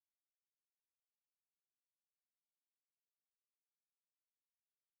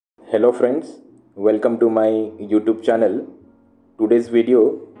Hello friends, welcome to my YouTube channel. Today's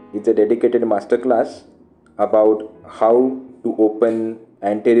video is a dedicated masterclass about how to open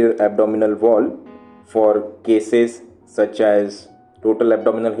anterior abdominal wall for cases such as total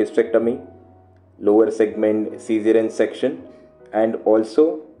abdominal hysterectomy, lower segment caesarean section, and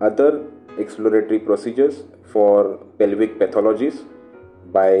also other exploratory procedures for pelvic pathologies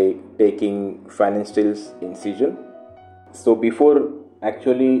by taking Pfannenstiels incision. So before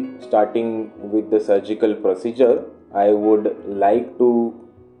actually starting with the surgical procedure, I would like to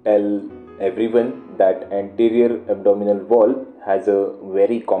tell everyone that anterior abdominal wall has a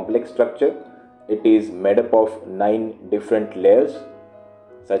very complex structure. It is made up of 9 different layers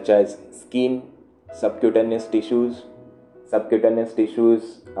such as skin, subcutaneous tissues. Subcutaneous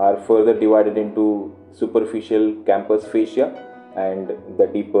tissues are further divided into superficial campus fascia and the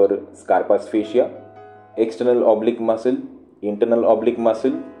deeper scarpa's fascia, external oblique muscle, internal oblique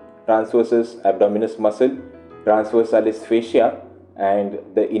muscle, transversus abdominis muscle, transversalis fascia, and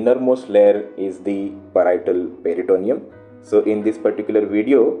the innermost layer is the parietal peritoneum. So in this particular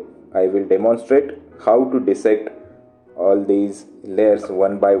video, I will demonstrate how to dissect all these layers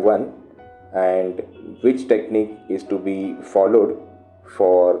one by one and which technique is to be followed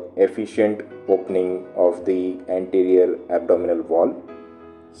for efficient opening of the anterior abdominal wall.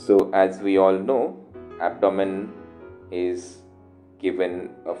 So as we all know, abdomen is given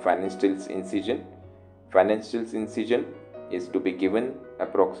a Pfannenstiels incision. Pfannenstiels incision is to be given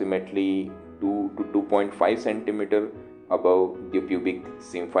approximately 2 to 2.5 centimeter above the pubic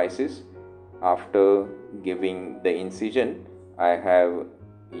symphysis. After giving the incision, I have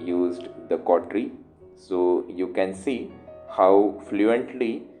used the cautery, so you can see how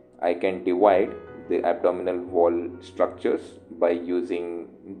fluently I can divide the abdominal wall structures by using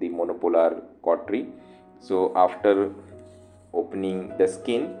the monopolar cautery. So after opening the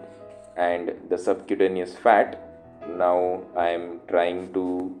skin and the subcutaneous fat, now I am trying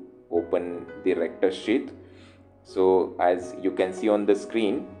to open the rectus sheath. So as you can see on the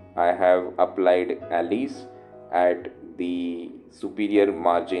screen, I have applied ASIS at the superior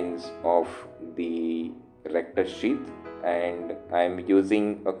margins of the rectus sheath, and I am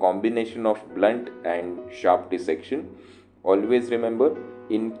using a combination of blunt and sharp dissection. Always remember,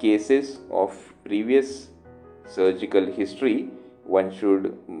 in cases of previous surgical history, one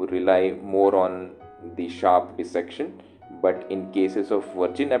should rely more on the sharp dissection, but in cases of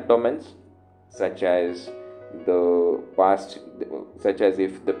virgin abdomens, such as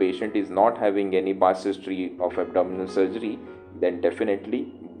if the patient is not having any past history of abdominal surgery, then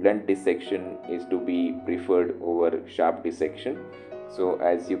definitely blunt dissection is to be preferred over sharp dissection. So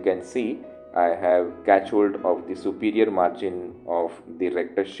as you can see, I have catch hold of the superior margin of the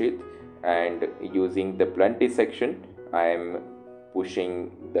rectus sheath, and using the blunt dissection, I am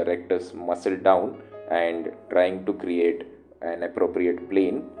pushing the rectus muscle down and trying to create an appropriate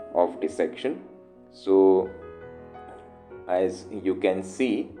plane of dissection. So as you can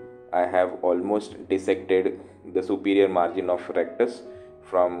see, I have almost dissected the superior margin of rectus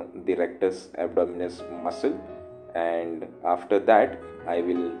from the rectus abdominis muscle, and after that I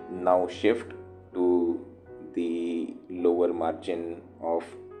will now shift to the lower margin of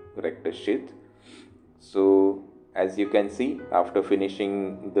rectus sheath. So as you can see, after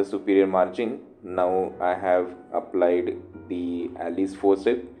finishing the superior margin, now I have applied the ASIS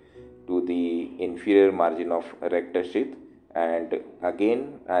forceps to the inferior margin of rectus sheath, and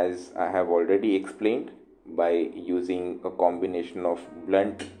again, as I have already explained, by using a combination of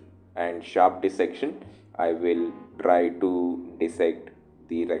blunt and sharp dissection, I will try to dissect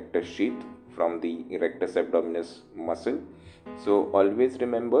the rectus sheath from the rectus abdominis muscle. So always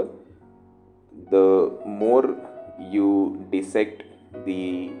remember, the more you dissect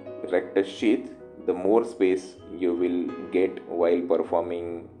the rectus sheath, the more space you will get while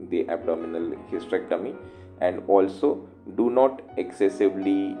performing the abdominal hysterectomy. And also, do not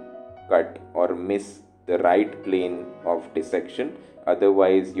excessively cut or miss the right plane of dissection,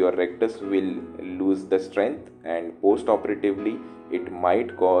 otherwise your rectus will lose the strength, and post-operatively it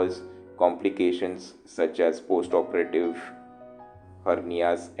might cause complications such as post-operative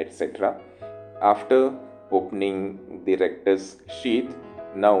hernias, etc. After opening the rectus sheath,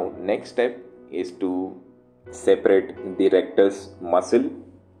 now next step is to separate the rectus muscle,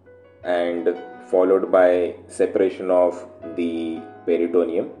 and followed by separation of the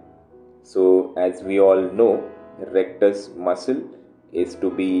peritoneum. So as we all know, rectus muscle is to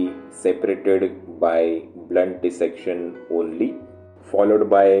be separated by blunt dissection only,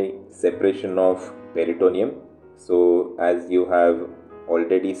 followed by separation of peritoneum. So as you have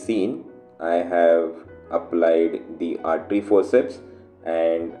already seen, I have applied the artery forceps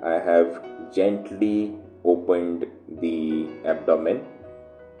and I have gently opened the abdomen.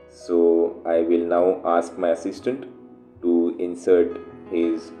 So I will now ask my assistant to insert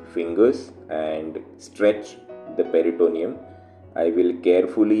his fingers and stretch the peritoneum. I will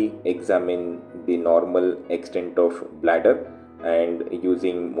carefully examine the normal extent of bladder, and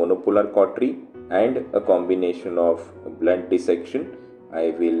using monopolar cautery and a combination of blunt dissection,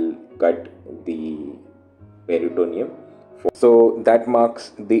 I will cut the peritoneum. So that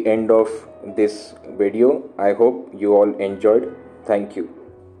marks the end of this video. I hope you all enjoyed. Thank you.